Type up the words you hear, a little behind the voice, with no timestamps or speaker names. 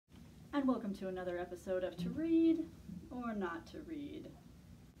and welcome to another episode of To Read or Not to Read.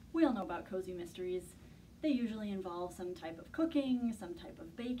 We all know about cozy mysteries. They usually involve some type of cooking, some type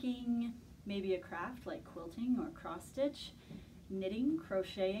of baking, maybe a craft like quilting or cross-stitch, knitting,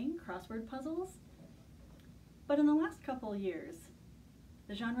 crocheting, crossword puzzles. But in the last couple years,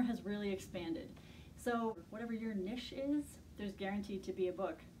 the genre has really expanded. So whatever your niche is, there's guaranteed to be a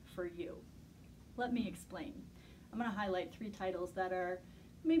book for you. Let me explain. I'm going to highlight 3 titles that are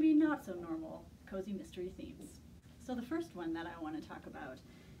maybe not so normal cozy mystery themes. So the first one that I want to talk about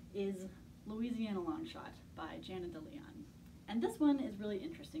is Louisiana Longshot by Jana DeLeon. And this one is really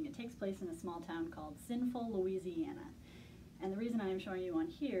interesting. It takes place in a small town called Sinful, Louisiana. And the reason I am showing you on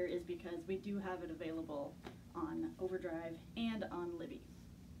here is because we do have it available on Overdrive and on Libby.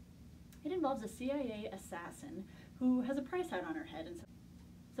 It involves a CIA assassin who has a price out on her head, and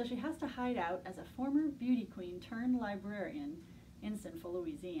so she has to hide out as a former beauty queen turned librarian in Sinful,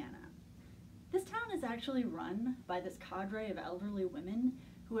 Louisiana. This town is actually run by this cadre of elderly women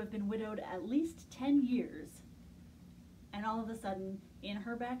who have been widowed at least 10 years, and all of a sudden, in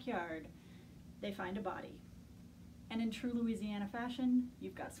her backyard, they find a body. And in true Louisiana fashion,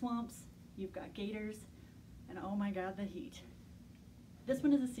 you've got swamps, you've got gators, and oh my god, the heat. This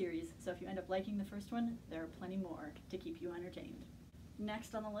one is a series, so if you end up liking the first one, there are plenty more to keep you entertained.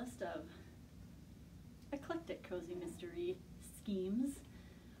 Next on the list of eclectic cozy mystery schemes,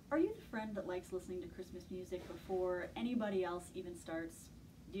 are you the friend that likes listening to Christmas music before anybody else even starts?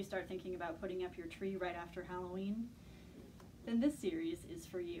 Do you start thinking about putting up your tree right after Halloween? Then this series is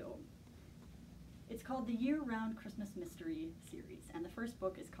for you. It's called the Year-Round Christmas Mystery Series, and the first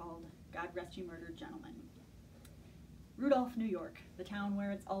book is called God Rest You Murdered Gentlemen. Rudolph, New York, the town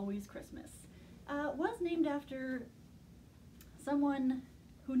where it's always Christmas, was named after someone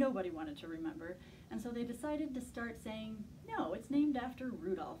who nobody wanted to remember, and so they decided to start saying, no, it's named after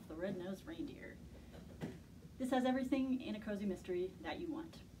Rudolph, the red-nosed reindeer. This has everything in a cozy mystery that you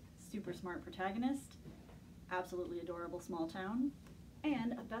want. Super smart protagonist, absolutely adorable small town,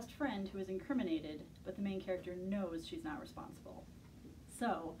 and a best friend who is incriminated, but the main character knows she's not responsible.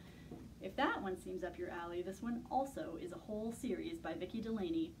 So, if that one seems up your alley, this one also is a whole series by Vicki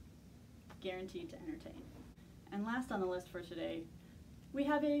Delaney, guaranteed to entertain. And last on the list for today, we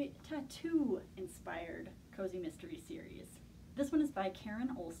have a tattoo-inspired cozy mystery series. This one is by Karen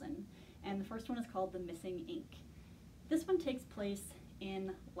Olson, and the first one is called The Missing Ink. This one takes place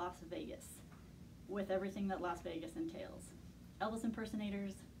in Las Vegas, with everything that Las Vegas entails. Elvis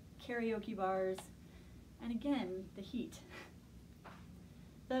impersonators, karaoke bars, and again, the heat.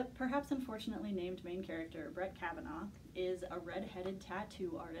 The perhaps unfortunately named main character, Brett Kavanaugh, is a red-headed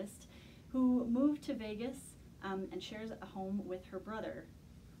tattoo artist who moved to Vegas and shares a home with her brother,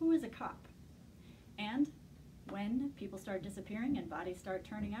 who is a cop. And when people start disappearing and bodies start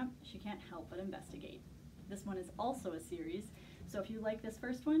turning up, she can't help but investigate. This one is also a series, so if you like this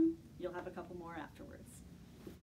first one, you'll have a couple more afterwards.